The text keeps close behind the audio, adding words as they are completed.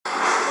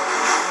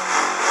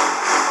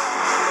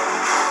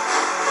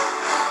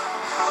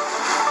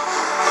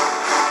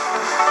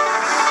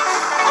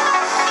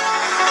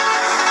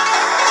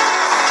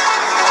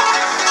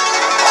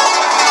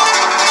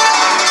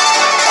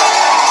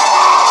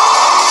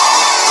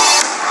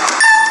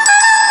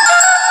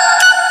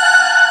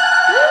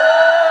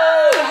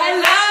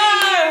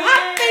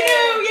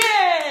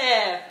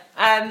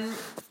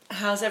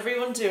How's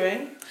everyone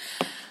doing?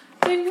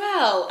 Doing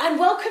well. And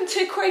welcome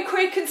to Cray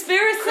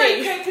Conspiracy.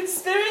 Cray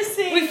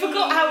Conspiracy. We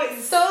forgot how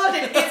it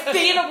started. It's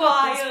been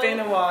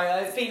a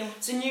while.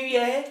 It's a new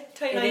year,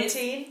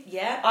 2019.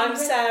 Yeah. I'm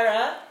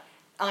Sarah.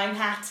 I'm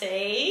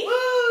Hattie.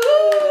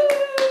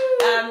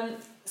 Woo!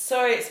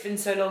 Sorry it's been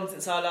so long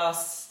since our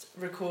last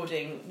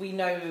recording. We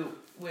know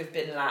we've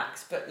been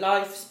lax, but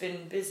life's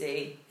been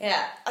busy.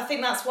 Yeah, I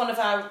think that's one of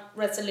our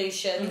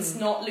resolutions,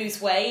 not lose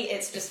weight,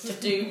 it's just to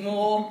do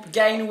more.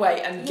 Gain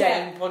weight and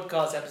gain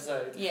podcast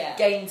episodes. Yeah.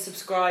 Gain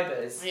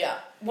subscribers. Yeah.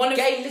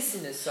 Gain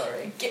listeners,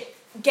 sorry.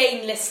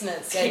 Gain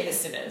listeners.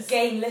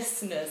 Gain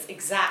listeners,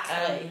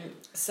 exactly.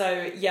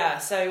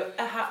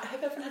 I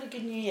hope everyone had a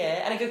good New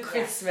Year and a good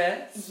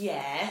Christmas.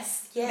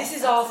 Yes. This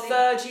is our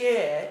third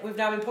year. We've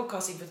now been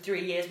podcasting for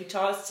 3 years. We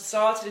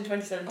started in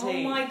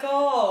 2017. Oh my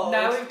god.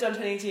 Now we've done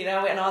 2018.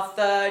 Now we're in our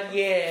third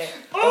year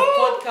of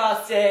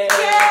podcasting.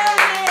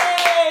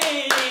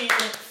 Yay!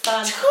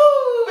 Fun.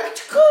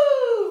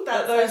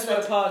 Those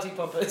were party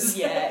poppers.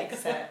 Yeah,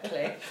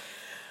 exactly.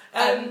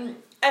 And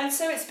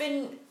so it's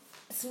been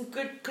some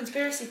good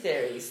conspiracy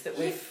theories that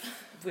we've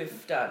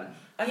done.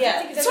 Sorry,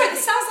 it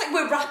sounds like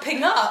we're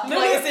wrapping up.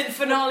 As in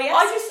finale.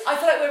 I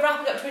feel like we're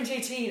wrapping up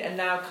 2018 and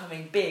now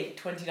coming big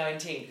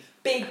 2019.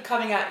 Big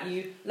coming at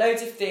you.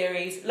 Loads of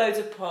theories, loads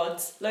of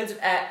pods, loads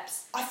of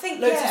eps. I think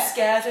loads of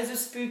scares, loads of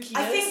spookiness.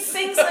 I think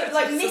things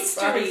like mysteries,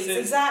 surprises.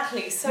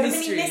 exactly. So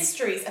many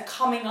mysteries are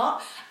coming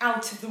up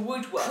out of the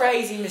woodwork.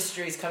 Crazy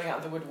mysteries coming out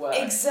of the woodwork.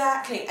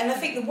 Exactly. And I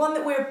think the one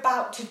that we're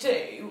about to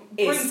do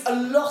brings a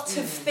lot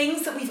of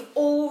things that we've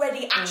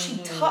already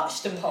actually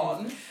touched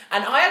upon.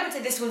 And I would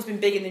say this one's been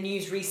big in the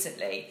news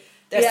recently.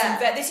 This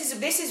is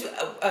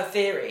a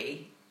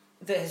theory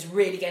that has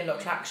really gained a lot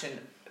of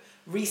traction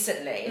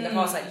recently in the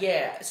past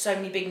year. So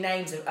many big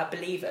names are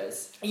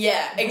believers.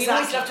 Yeah, exactly. We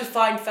always love to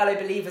find fellow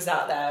believers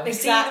out there. We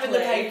see them in the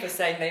paper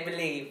saying they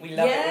believe. We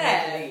love it when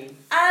they believe.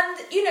 And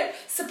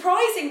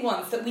surprising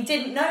ones that we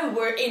didn't know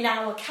were in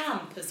our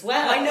camp as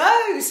well. I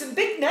know, some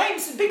big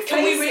names, some big faces.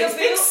 Can we reveal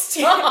big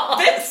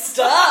stars? Big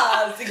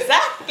stars,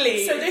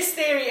 exactly. So this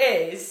theory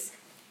is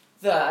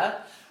the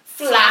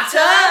Flat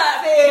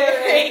Earth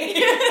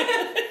theory.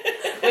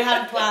 We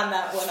hadn't planned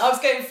that one. I was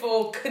going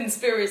for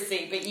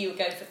conspiracy, but you were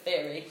going for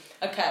theory.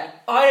 Okay.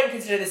 I don't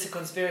consider this a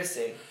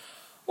conspiracy.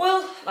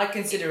 Well, I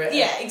consider it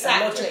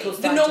exactly. a logical,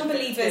 the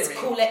non-believers theory.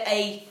 Call it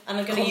and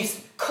I'm going to use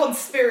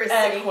conspiracy.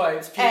 Air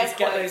quotes. Please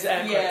get those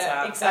air quotes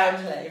out.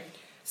 Exactly.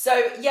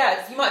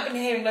 You might have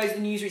been hearing loads of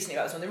the news recently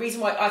about this one. The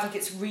reason why I think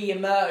it's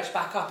re-emerged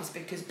back up is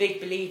because big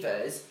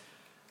believers,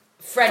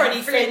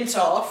 Freddie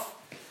Flintoff,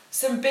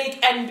 some big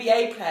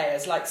NBA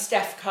players like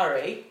Steph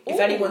Curry. If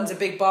anyone's a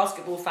big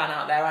basketball fan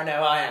out there, I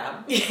know I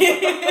am.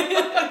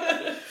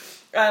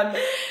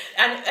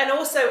 And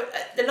also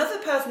another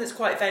person that's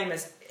quite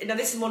famous. Now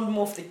this is one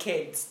more for the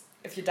kids,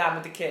 if you're down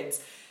with the kids.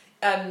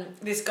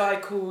 This guy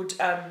called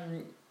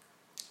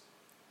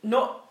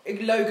not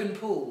Logan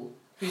Paul,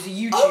 who's a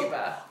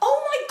YouTuber.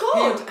 Oh my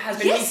god! Who has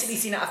been recently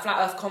seen at a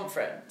Flat Earth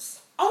conference.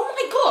 Oh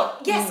my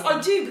god! Yes, I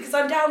do, because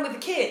I'm down with the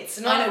kids.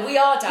 And I know, we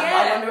are down, but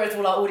I wonder if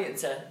all our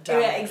audience are down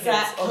with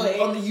exactly. the kids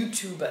on the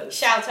YouTubers.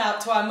 Shout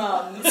out to our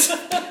mums.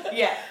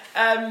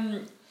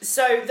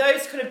 So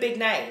those kind of big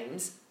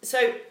names.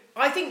 So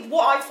I think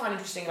what I find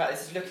interesting about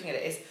this is looking at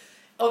it is,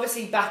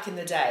 obviously back in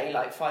the day,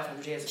 like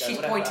 500 years ago, She's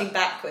pointing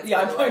backwards. Yeah,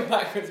 I'm pointing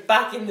backwards.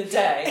 Back in the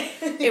day,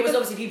 it was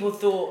obviously people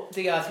thought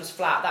the Earth was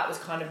flat. That was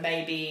kind of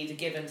maybe the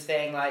given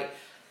thing. Like,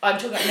 I'm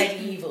talking about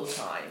medieval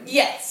times.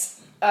 Yes.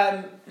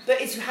 But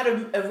it's had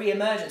a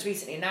re-emergence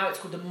recently. Now it's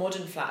called the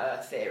modern flat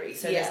Earth theory.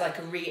 So there's like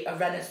a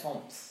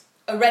renaissance.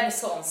 A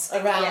renaissance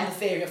around the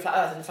theory of flat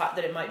Earth and the fact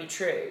that it might be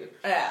true.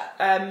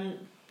 Yeah.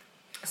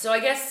 So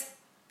I guess.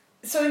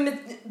 So in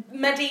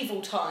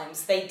medieval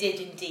times, they did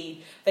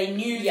indeed. They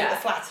knew that the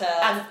flat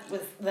Earth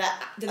was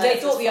that. They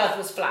thought the Earth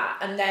was flat,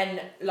 and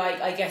then,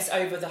 I guess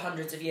over the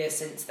hundreds of years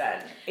since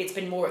then, it's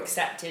been more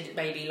accepted.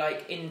 Maybe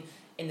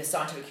in the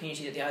scientific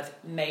community that the Earth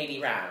may be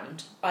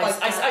round.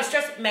 I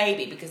stress it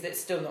maybe because it's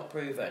still not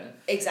proven.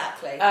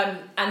 Exactly.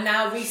 And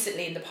now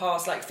recently, in the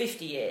past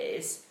 50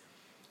 years.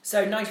 So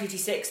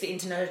 1956, the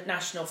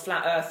International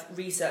Flat Earth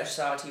Research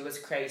Society was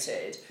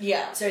created.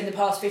 Yeah. So in the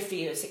past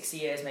 50 or 60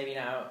 years, maybe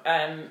now,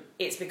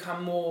 it's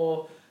become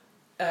more.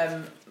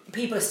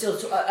 People are still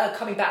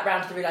coming back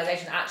round to the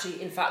realization that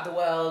actually, in fact, the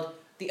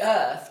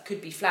Earth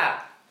could be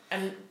flat,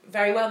 and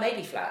very well may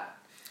be flat.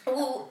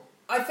 Well,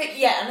 I think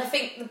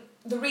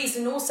the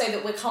reason also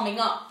that we're coming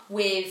up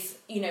with,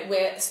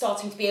 we're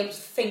starting to be able to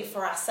think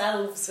for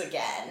ourselves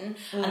again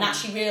and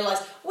actually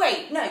realise,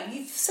 wait, no,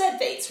 you've said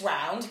that it's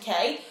round,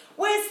 okay?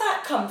 Where's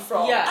that come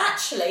from? Yeah.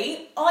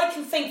 Actually, I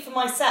can think for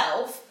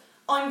myself.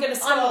 I'm going to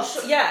start. I'm not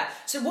sure. Yeah.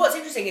 So what's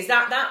interesting is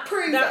that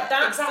exactly.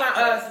 Flat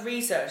Earth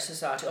Research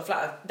Society, or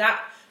Flat Earth,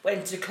 that went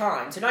into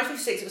decline. So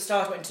 1956 it was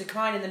started, went into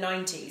decline in the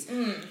 90s.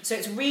 So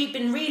it's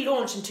been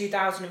relaunched in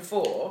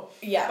 2004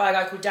 by a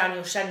guy called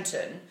Daniel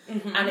Shenton,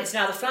 and it's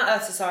now the Flat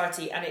Earth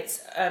Society, and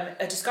it's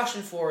a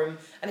discussion forum,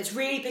 and it's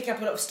really picking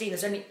up a lot of steam.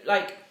 There's only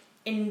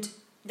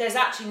there's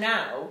actually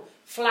now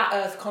Flat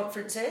Earth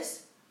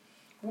conferences.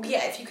 Well,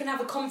 yeah, if you can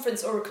have a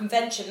conference or a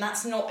convention,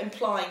 that's not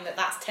implying that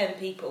that's 10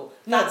 people.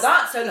 That's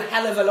a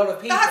hell of a lot of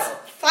people. That's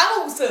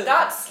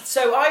thousands.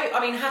 So I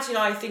mean, Hattie and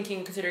I are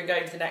considering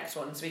going to the next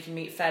one so we can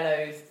meet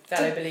fellow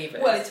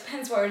believers. Well, it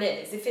depends where it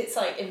is. If it's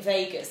like in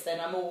Vegas, then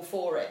I'm all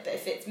for it. But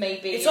if it's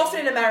maybe... It's often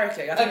in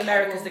America. I think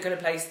America's the kind of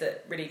place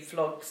that really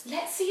flogs.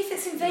 Let's see if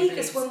it's in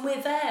Vegas when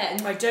we're there.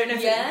 I don't know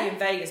if it would be in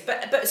Vegas.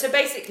 But so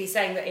basically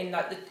saying that in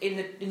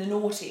the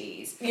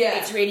noughties,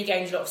 it's really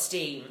gained a lot of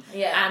steam.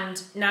 Yeah.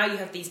 And now you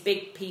have these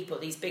big people,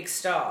 these big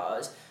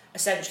stars,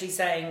 essentially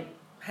saying,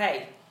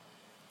 hey,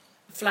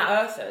 flat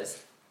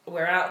earthers,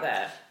 we're out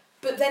there.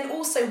 But then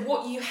also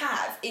what you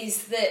have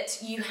is that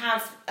you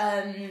have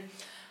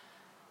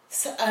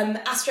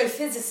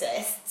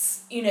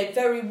astrophysicists,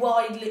 very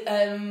widely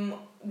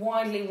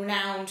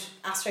renowned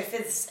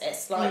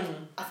astrophysicists, like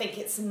I think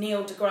it's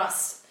Neil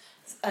deGrasse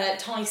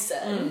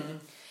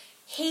Tyson.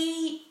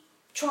 He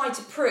tried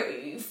to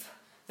prove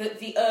that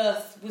the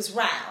Earth was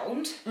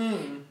round,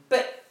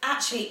 but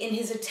actually in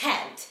his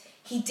attempt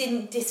he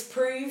didn't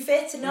disprove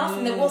it enough,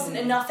 and there wasn't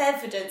enough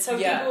evidence. So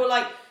people were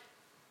like,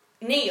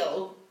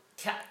 Neil,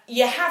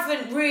 you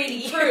haven't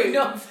really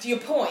proved your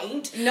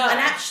point, and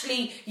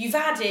actually you've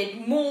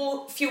added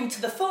more fuel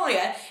to the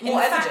fire.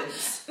 More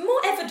evidence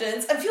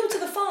and fuel to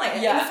the fire.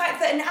 And the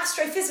fact that an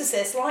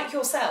astrophysicist like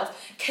yourself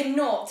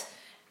cannot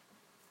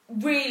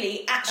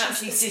really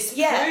actually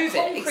disprove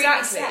it,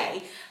 exactly,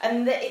 say,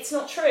 and that it's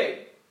not true.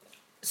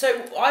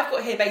 So I've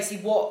got here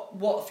basically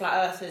what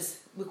flat earthers,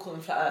 we call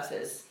them flat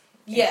earthers.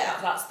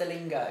 That's the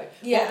lingo.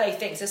 What they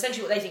think. So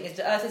essentially what they think is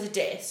the Earth is a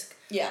disc.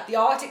 Yeah. The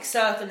Arctic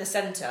Circle in the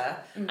centre,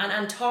 and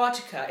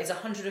Antarctica is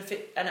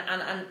 150 and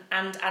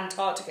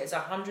Antarctica is a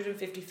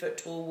 150-foot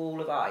tall wall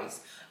of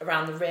ice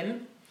around the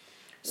rim.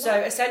 So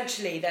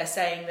essentially they're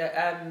saying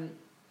that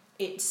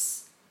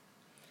it's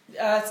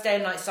Earth's day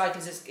and night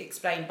cycles is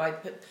explained by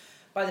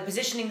the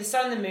positioning the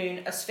sun and the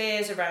moon as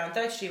spheres around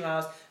 32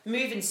 miles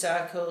move in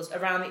circles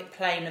around the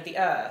plane of the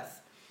Earth.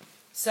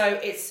 So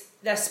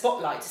they're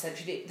spotlights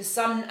essentially. The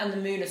sun and the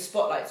moon are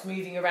spotlights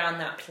moving around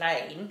that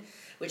plane,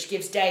 which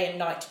gives day and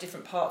night to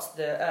different parts of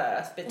the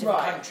Earth, but different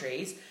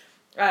countries,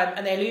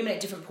 and they illuminate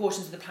different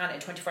portions of the planet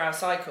in a 24-hour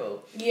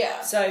cycle.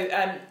 Yeah. So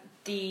an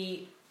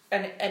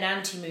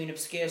anti-moon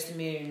obscures the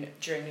moon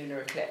during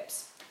lunar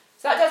eclipse.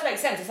 So that does make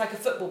sense. It's like a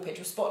football pitch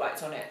with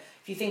spotlights on it,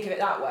 if you think of it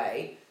that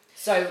way.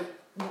 So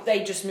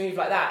they just move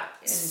like that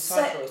in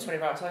cycles,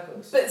 24-hour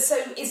cycles. But so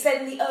is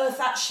then the Earth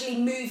actually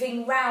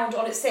moving round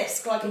on its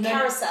disc like a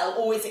carousel,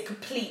 or is it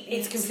completely...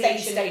 It's completely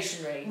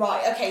stationary.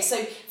 Right, okay.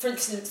 So, for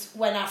instance,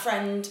 when our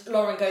friend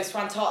Lauren goes to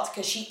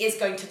Antarctica, she is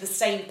going to the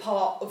same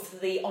part of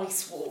the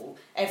ice wall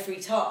every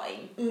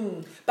time.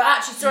 But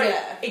actually,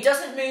 it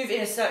doesn't move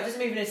in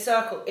a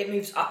circle. It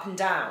moves up and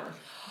down.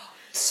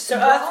 So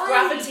Earth's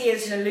gravity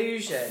is an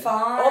illusion.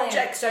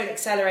 Objects don't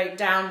accelerate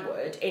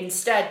downward.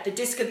 Instead, the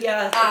disk of the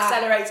Earth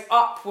accelerates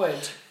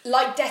upward.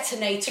 Like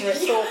Detonator at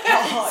Thorpe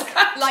Park.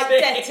 Exactly. Like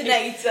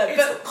Detonator.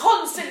 But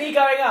constantly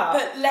going up.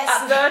 But less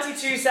at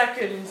 32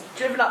 seconds,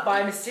 driven up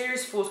by a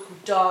mysterious force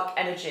called dark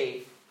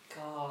energy.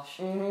 Gosh.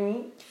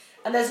 And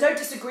there's no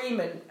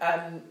disagreement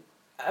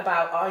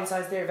about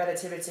Einstein's theory of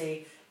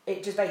relativity.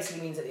 It just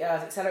basically means that the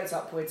Earth accelerates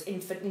upwards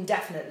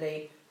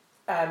indefinitely.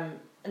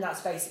 And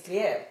that's basically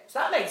it. So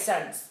that makes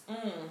sense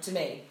to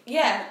me.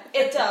 Yeah,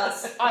 it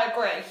does. I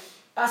agree.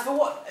 As for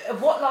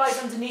what lies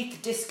underneath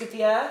the disk of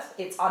the Earth,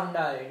 it's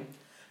unknown.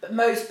 But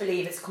most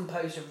believe it's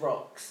composed of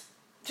rocks.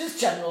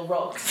 Just general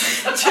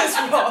rocks. Just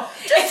rocks.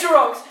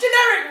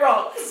 Generic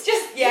rocks. You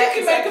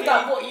can make of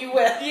that what you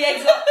will. Yeah,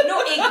 exactly.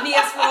 Not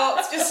igneous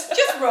rocks,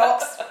 just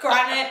rocks,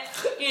 granite,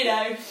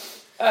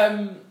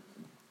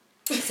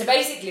 So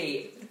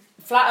basically,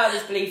 flat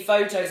earthers believe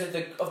photos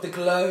of the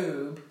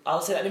globe,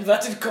 I'll say that in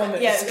inverted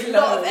commas. Yeah, a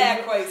lot of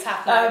air quotes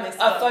happening.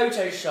 Are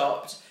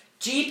photoshopped.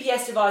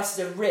 GPS devices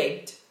are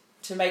rigged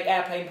to make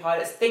airplane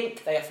pilots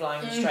think they are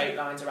flying in straight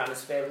lines around a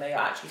sphere when they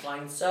are actually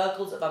flying in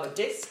circles above a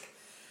disc.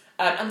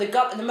 And the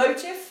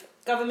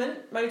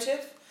government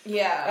motive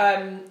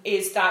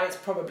is that it's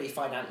probably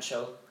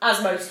financial,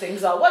 as most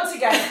things are. Once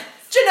again,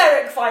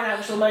 generic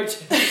financial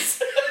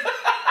motives.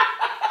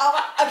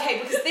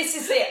 Okay, because this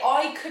is it.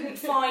 I couldn't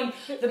find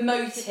the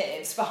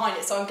motives behind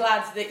it, so I'm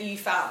glad that you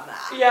found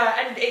that. Yeah,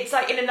 and it's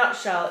like, in a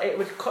nutshell, it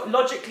would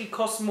logically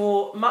cost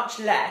much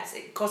less.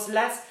 It costs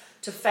less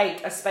to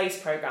fake a space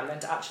program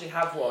than to actually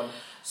have one.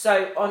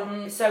 So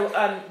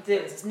the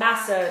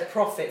NASA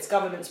profits,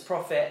 governments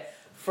profit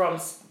from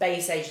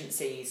space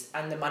agencies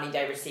and the money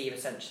they receive,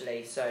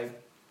 essentially. So,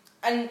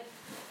 and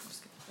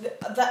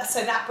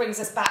that brings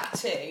us back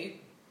to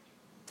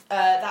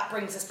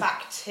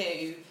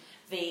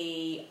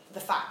the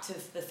fact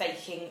of the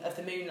faking of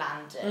the moon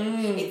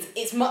landing.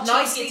 It's much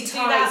nicely easier to do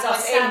that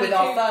us in with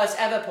our first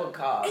ever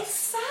podcast.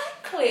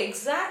 Exactly.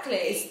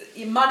 It's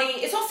money.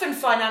 It's often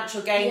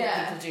financial gain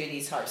that people do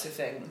these types of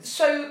things.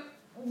 So,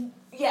 and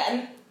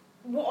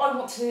what I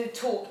want to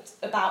talk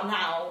about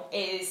now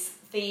is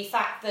the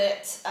fact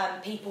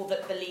that people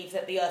that believe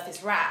that the Earth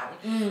is round,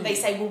 they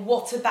say, well,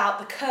 what about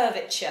the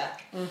curvature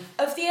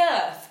of the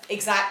Earth?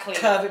 Exactly.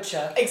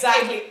 Curvature.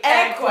 Exactly.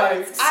 Air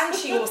quotes. And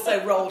she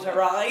also rolled her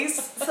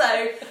eyes.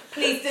 So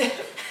please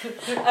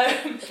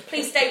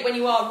please state when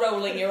you are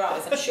rolling your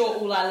eyes. I'm sure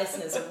all our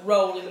listeners are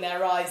rolling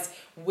their eyes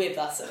with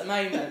us at the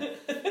moment.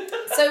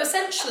 So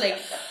essentially,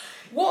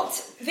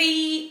 what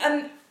the...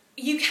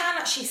 you can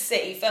actually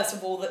see, first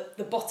of all, that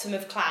the bottom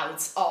of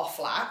clouds are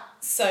flat.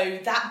 So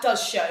that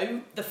does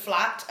show the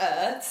flat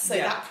Earth. So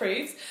that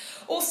proves.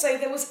 Also,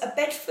 there was a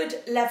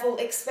Bedford-level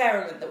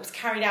experiment that was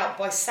carried out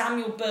by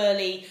Samuel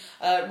Burley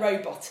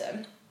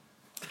Rowbottom.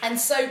 And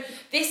so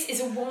this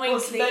is a widely...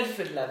 What's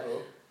Bedford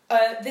level?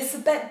 This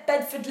is a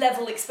Bedford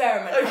level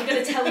experiment. Okay. I'm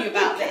going to tell you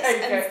about this.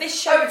 Okay. And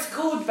this shows... Oh, it's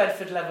called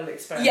Bedford level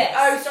experiment. Yes.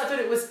 Oh, so I thought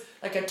it was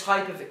like a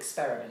type of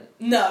experiment.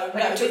 No,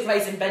 it took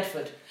place in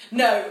Bedford.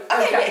 No.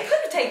 Okay, okay. It could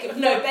have taken...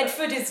 No,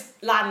 Bedford is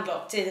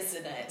landlocked,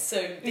 isn't it?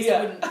 So this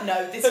wouldn't...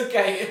 No, this...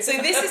 Okay. So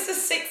this is a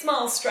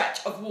 6-mile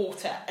stretch of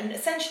water. And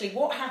essentially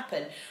what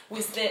happened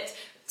was that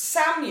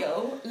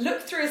Samuel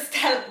looked through his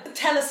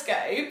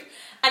telescope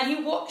and he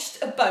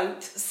watched a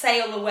boat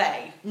sail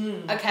away.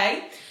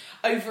 Okay?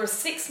 Over a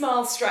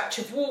 6-mile stretch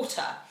of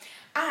water.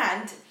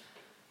 And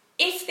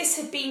if this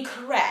had been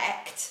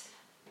correct,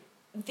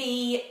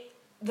 the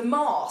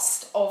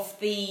mast of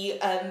the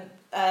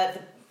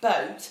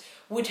boat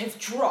would have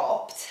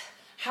dropped.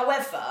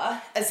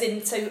 However, as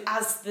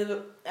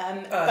the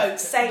boat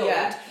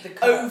sailed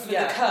over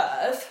the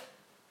curve,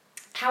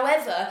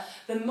 however,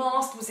 the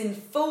mast was in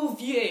full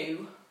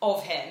view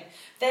of him,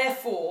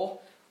 therefore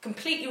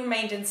completely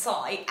remained in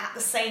sight at the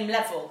same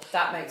level.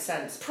 That makes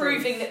sense.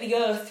 Proving that the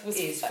Earth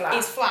is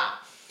flat.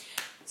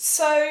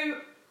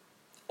 So,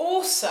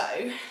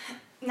 also,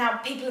 now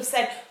people have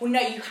said, well,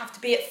 no, you have to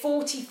be at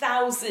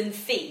 40,000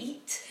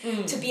 feet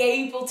to be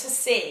able to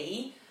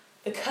see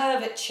the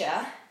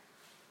curvature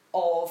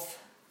of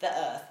the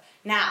Earth.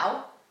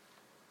 Now,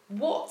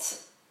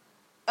 what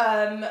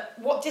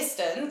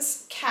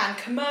distance can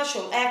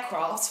commercial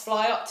aircrafts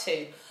fly up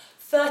to?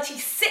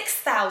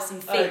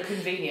 36,000 feet. Oh,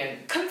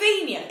 convenient.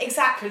 Convenient,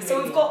 exactly. Convenient.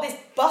 So we've got this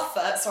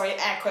buffer, sorry,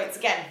 air quotes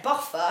again,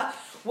 buffer,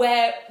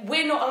 where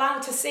we're not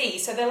allowed to see.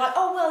 So they're like,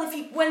 oh, well, if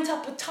you went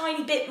up a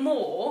tiny bit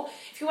more,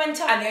 if you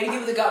went up... And the only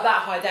people that go up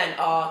that high then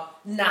are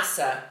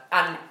NASA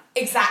and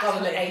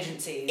government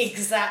agencies.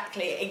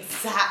 Exactly.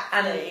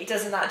 And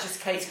doesn't that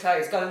just case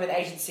closed? Government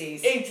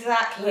agencies.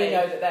 Exactly. We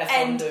know that they're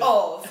fond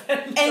of.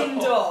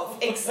 End of.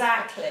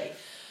 Exactly.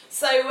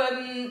 So,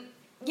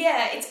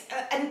 it's...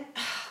 and,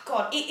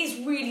 God, it is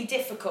really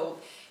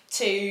difficult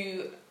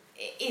It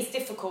is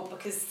difficult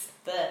because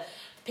the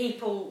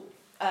people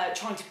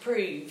trying to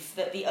prove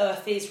that the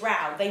Earth is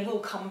round, they will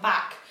come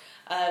back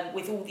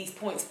with all these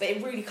points, but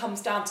it really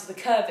comes down to the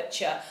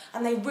curvature,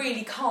 and they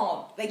really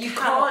can't. You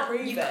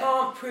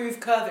can't prove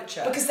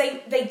curvature because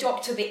they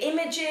doctor the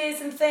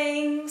images and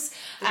things.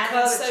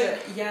 Curvature,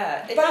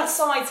 both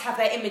sides have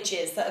their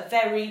images that are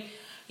very,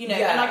 and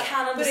I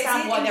can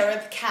understand why there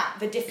are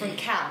the different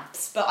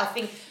camps, but I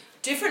think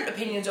different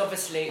opinions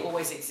obviously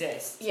always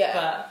exist. Yeah,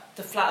 but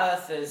the flat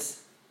earthers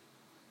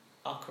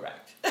are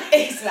correct.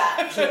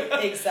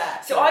 Exactly.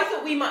 So I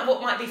thought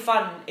what might be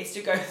fun is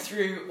to go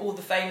through all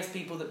the famous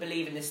people that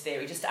believe in this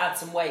theory, just to add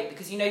some weight,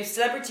 because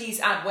celebrities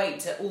add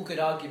weight to all good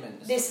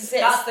arguments. This is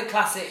it. That's the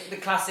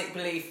classic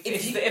belief.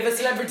 If a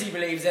celebrity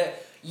believes it,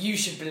 you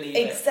should believe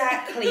it.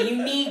 Exactly. You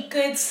need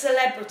good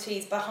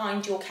celebrities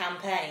behind your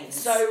campaigns.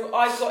 So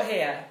I've got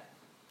here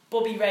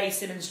Bobby Ray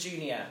Simmons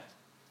Jr.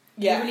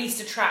 He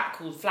released a track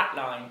called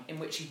Flatline in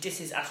which he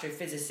disses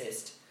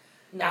astrophysicists.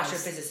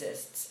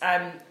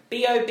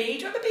 B.O.B. Do you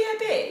remember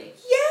B.O.B.?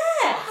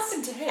 Yes! What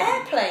happened to him?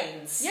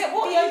 Airplanes. Yeah,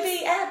 what?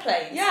 B.O.B.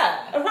 Airplanes.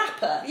 Yeah. A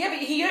rapper. Yeah,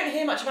 but you don't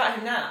hear much about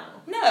him now.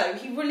 No,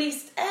 he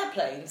released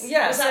Airplanes.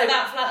 Yeah. Was that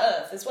about Flat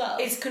Earth as well?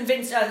 It's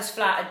convinced Earth is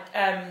flat.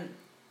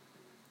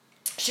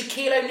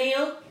 Shaquille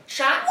O'Neal.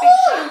 Shaq. Big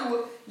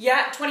Shaq.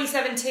 Yeah,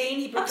 2017,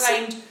 he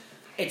proclaimed,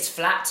 it's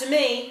flat to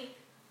me.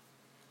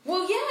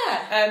 Well,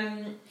 yeah.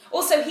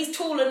 Also, he's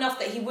tall enough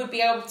that he would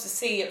be able to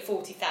see at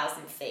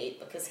 40,000 feet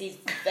because he's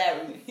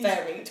very,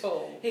 very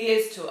tall. He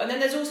is tall. And then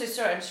there's also,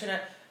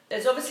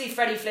 there's obviously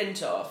Freddie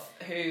Flintoff,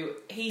 who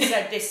he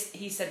said this,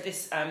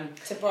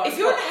 if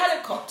you're in a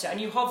helicopter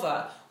and you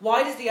hover,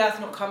 why does the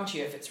Earth not come to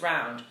you if it's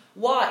round?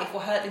 Why, if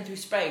we're hurtling through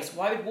space,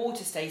 why would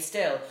water stay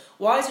still?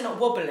 Why is it not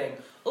wobbling?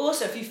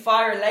 Also, if you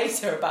fire a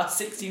laser about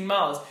 16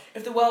 miles,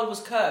 if the world was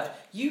curved,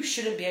 you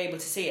shouldn't be able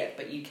to see it,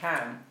 but you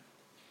can.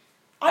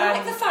 I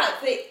like the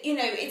fact that,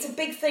 it's a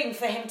big thing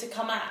for him to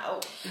come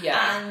out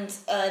and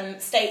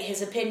state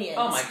his opinions.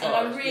 Oh my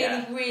God, and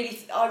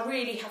I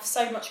really have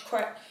so much,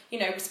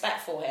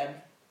 respect for him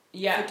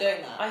for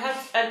doing that. I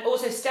have, and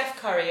also Steph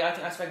Curry, I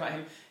think I spoke about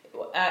him.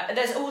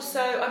 There's also,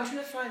 I'm trying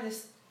to find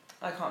this,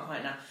 I can't find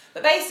it now.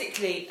 But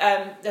basically,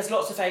 there's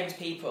lots of famous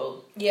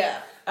people.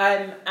 Yeah.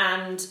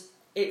 And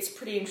it's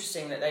pretty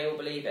interesting that they all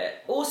believe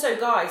it. Also,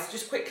 guys,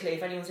 just quickly,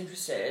 if anyone's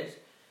interested,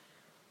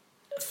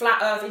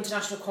 Flat Earth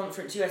International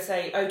Conference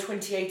USA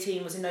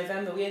 2018 was in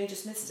November. We only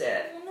just missed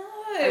it. Oh,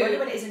 no. I wonder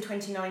when it is in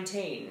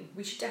 2019.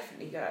 We should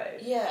definitely go.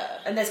 Yeah.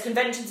 And there's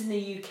conventions in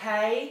the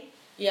UK.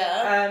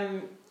 Yeah.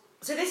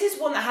 So this is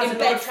one that has In a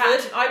lot of Bedford.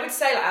 traction. I would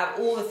say, like, out of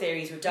all the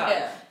theories we've done,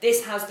 Yeah.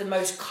 this has the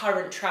most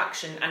current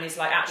traction and is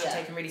like actually Yeah.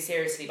 taken really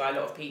seriously by a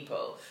lot of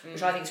people,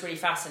 which I think is really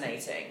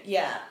fascinating.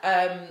 Yeah.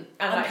 And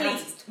I'm like,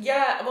 pleased.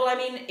 Yeah, well, I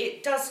mean,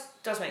 it does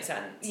make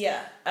sense.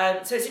 Yeah.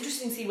 So it's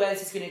interesting to see where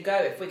this is going to go.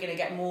 If we're going to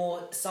get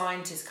more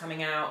scientists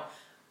coming out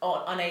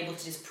unable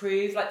to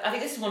disprove, like, I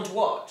think this is one to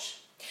watch.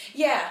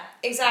 Yeah,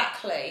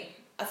 exactly.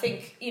 I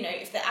think,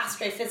 if the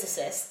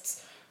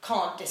astrophysicists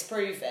can't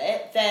disprove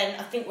it, then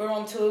I think we're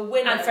on to a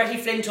winner. And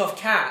Freddie Flintoff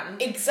can.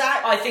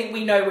 Exactly. I think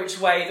we know which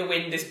way the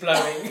wind is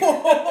blowing.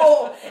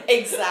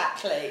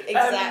 Exactly.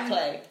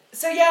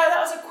 So yeah,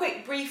 that was a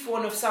quick, brief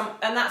one of some,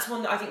 and that's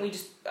one that I think we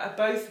just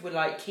both were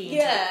like keen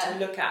to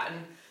look at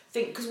and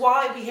think, because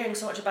why are we hearing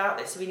so much about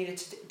this? So we needed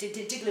to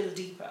dig a little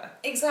deeper.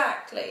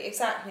 Exactly.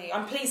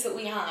 I'm pleased that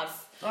we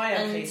have. I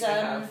am pleased we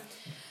have.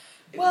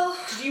 Well,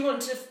 did you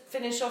want to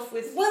finish off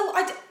with? Well,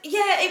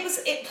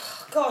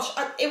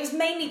 it was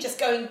mainly just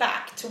going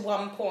back to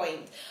one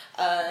point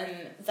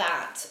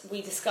that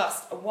we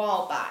discussed a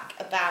while back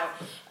about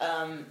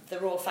the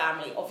royal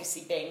family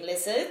obviously being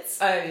lizards.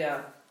 Oh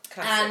yeah,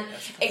 classic. And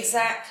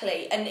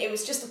exactly, and it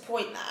was just a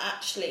point that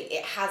actually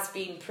it has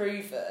been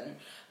proven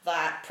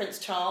that Prince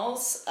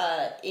Charles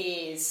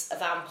is a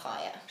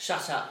vampire.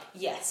 Shut up.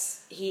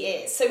 Yes, he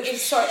is. So,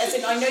 as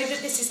in, I know that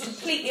this is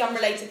completely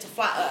unrelated to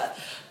Flat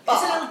Earth. But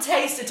it's a little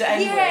taster to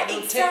end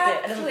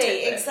with.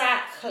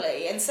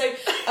 Exactly. And so,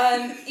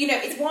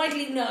 it's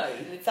widely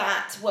known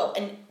that,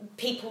 and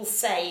people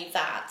say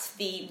that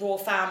the royal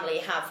family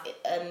have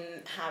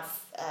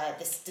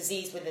this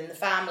disease within the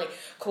family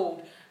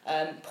called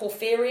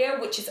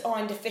porphyria, which is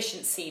iron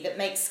deficiency that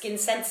makes skin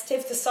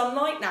sensitive to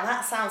sunlight. Now,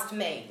 that sounds to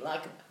me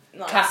like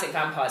classic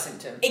vampire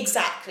symptom.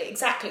 Exactly.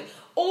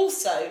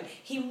 Also,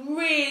 he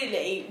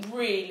really,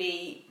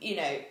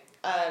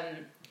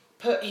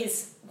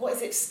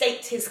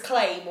 staked his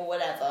claim or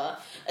whatever,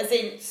 as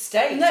in...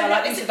 Staked? No, I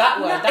like use of that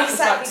word. No,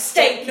 exactly,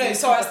 staked. No,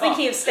 sorry, I was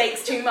thinking of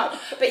stakes too much.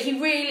 But he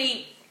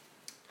really,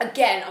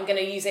 again, I'm going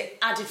to use it,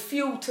 added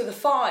fuel to the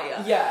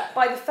fire. Yeah.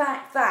 By the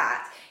fact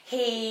that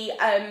he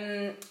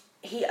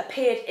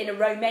appeared in a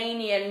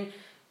Romanian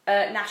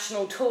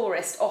National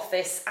Tourist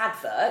Office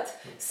advert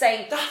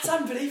saying... That's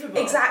unbelievable.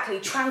 Exactly,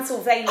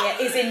 Transylvania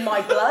is in my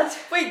blood.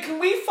 Wait, can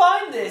we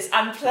find this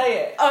and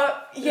play it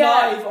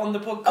live on the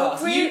podcast?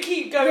 Oh, really? You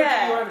keep going to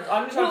your evidence.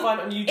 I'm going to try and find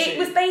it on YouTube. It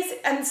was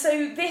basic, and so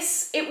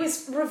it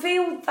was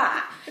revealed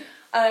that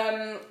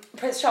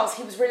Prince Charles,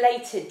 he was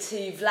related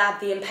to Vlad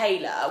the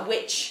Impaler,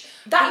 which...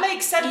 That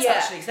makes sense,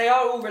 actually, because they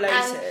are all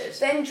related. And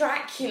then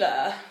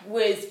Dracula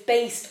was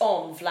based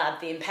on Vlad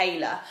the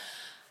Impaler.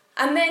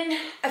 And then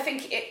I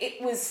think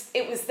it was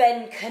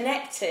then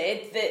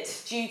connected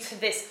that due to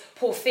this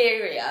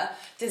porphyria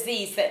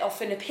disease that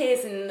often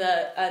appears in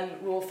the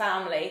royal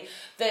family,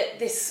 that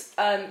this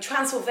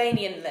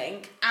Transylvanian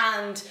link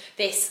and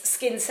this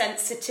skin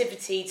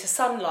sensitivity to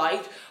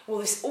sunlight,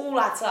 this all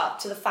adds up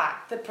to the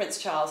fact that Prince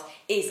Charles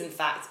is in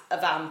fact a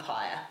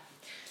vampire.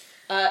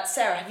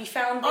 Sarah, have you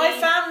found I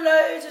found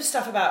loads of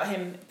stuff about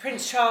him.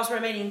 Prince Charles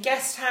Romanian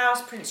guest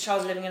house, Prince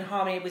Charles living in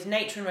harmony with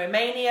nature in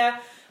Romania,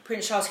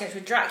 Prince Charles connected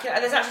with Dracula.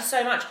 There's actually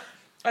so much.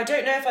 I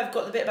don't know if I've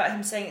got the bit about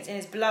him saying it's in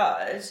his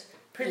blood.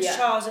 Prince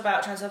Charles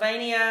about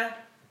Transylvania.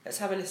 Let's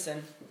have a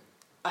listen.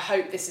 I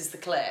hope this is the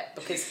clip,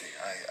 because...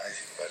 I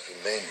think about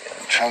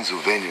Romania,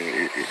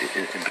 Transylvania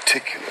in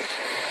particular,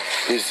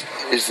 is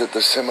that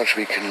there's so much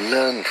we can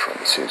learn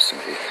from, it seems to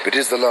me. It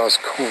is the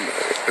last corner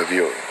of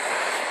Europe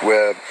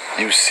where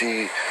you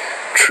see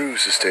true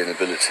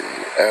sustainability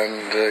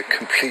and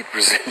complete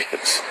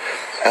resilience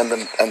and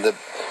the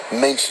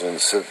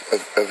maintenance of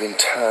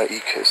entire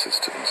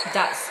ecosystems.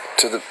 That's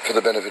for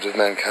the benefit of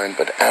mankind,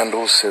 and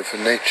also for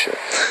nature.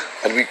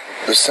 And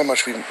there's so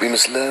much we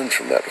must learn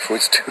from that before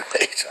it's too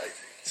late, I think.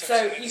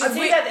 So you can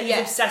see that he's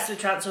obsessed with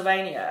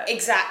Transylvania.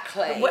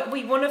 Exactly. But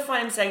we want to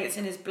find him saying it's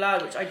in his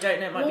blood, which I don't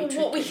know might be tricky.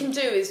 What we can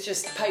do is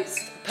just post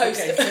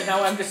okay, it. So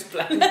now I'm just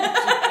playing.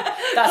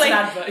 That's an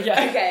advert,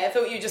 yeah. Okay, I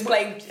thought you were just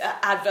playing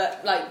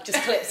advert, like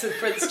just clips of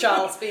Prince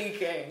Charles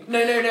speaking. No.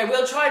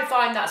 We'll try and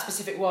find that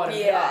specific one. And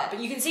put it up.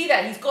 But you can see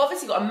that he's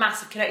obviously got a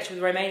massive connection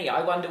with Romania.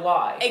 I wonder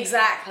why.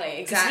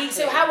 Exactly.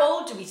 So how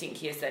old do we think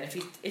he is then?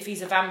 If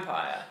he's a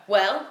vampire?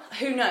 Well,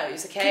 who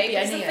knows? Okay,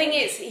 because the thing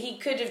is, he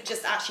could have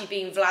just actually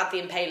been Vlad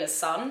the Impaler's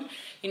son.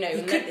 He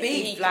could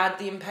be Vlad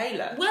the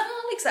Impaler. Well,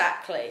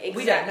 exactly.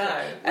 We don't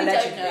know.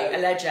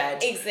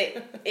 Alleged.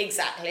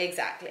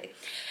 Exactly.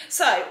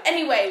 So,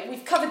 anyway,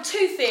 we've covered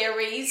two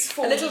theories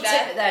for a little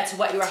tip there to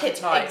whet your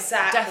appetite.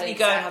 Exactly. Definitely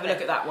go and have a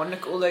look at that one.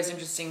 Look at all those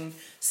interesting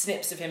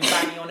snips of him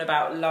banging on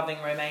about loving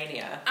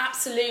Romania.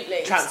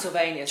 Absolutely.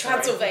 Transylvania.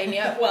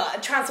 Transylvania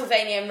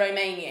and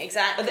Romania,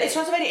 exactly. Is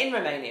Transylvania in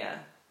Romania?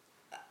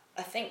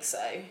 I think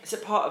so. Is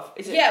it part of?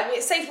 Is it? Yeah, well,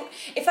 it says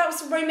if that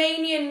was the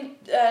Romanian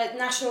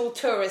National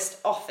Tourist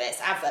Office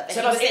advert, then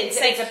So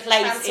it's a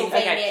place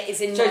Transylvania is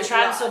in So my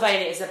Transylvania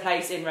blood. is a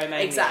place in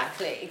Romania.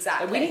 Exactly.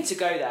 We need to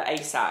go there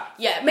ASAP.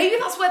 Yeah, maybe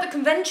that's where the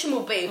convention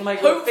will be. Oh my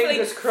God, Hopefully,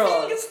 fingers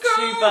crossed.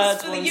 Two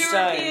birds, for one the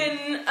stone.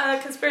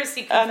 European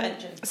conspiracy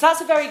convention. So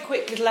that's a very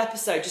quick little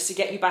episode just to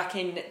get you back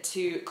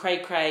into Cray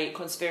Cray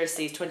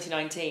Conspiracies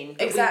 2019.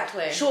 But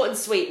Exactly. Short and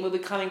sweet. We'll be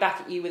coming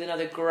back at you with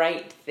another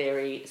great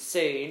theory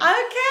soon.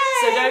 Okay.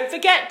 So don't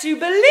forget to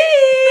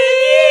believe.